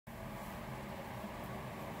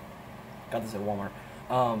Got this at Walmart.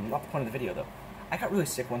 Not the point of the video though. I got really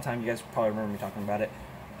sick one time. You guys probably remember me talking about it.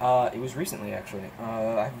 It was recently actually.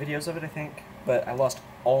 I have videos of it, I think, but I lost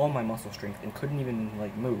all my muscle strength and couldn't even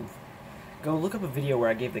like move. Go look up a video where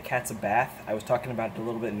I gave the cats a bath. I was talking about it a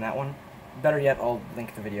little bit in that one. Better yet, I'll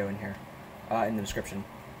link the video in here, in the description.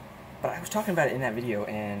 But I was talking about it in that video,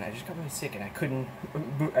 and I just got really sick, and I couldn't.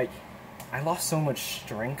 I lost so much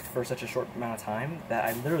strength for such a short amount of time that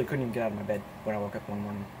I literally couldn't even get out of my bed when I woke up one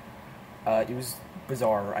morning. It was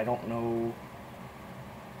bizarre. I don't know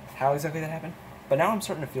how exactly that happened, but now I'm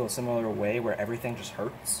starting to feel a similar way where everything just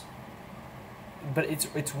hurts. But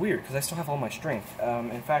it's weird because I still have all my strength.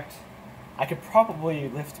 In fact, I could probably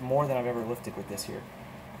lift more than I've ever lifted with this here.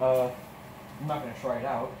 I'm not going to try it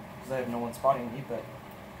out because I have no one spotting me, but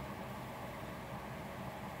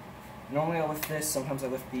normally I lift this, sometimes I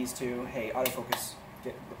lift these two. Hey, autofocus,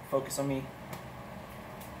 focus on me.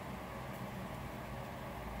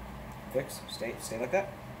 Fix, stay like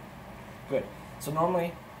that. Good. So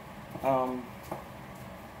normally, I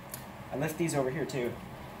lift these over here too.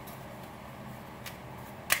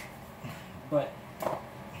 But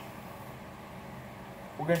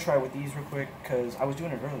we're gonna try with these real quick because I was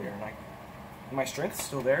doing it earlier and my strength's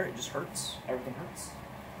still there. It just hurts. Everything hurts.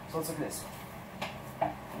 So let's look at this.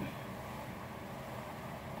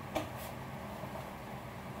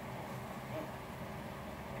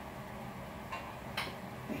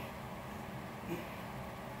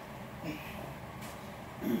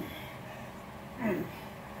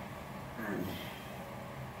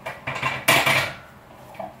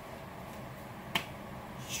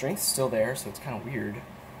 Strength's still there, so it's kind of weird.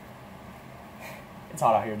 It's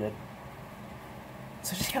hot out here, dude.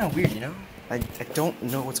 So it's just kind of weird, you know? I don't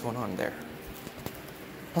know what's going on there.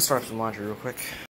 I'll start up some laundry real quick.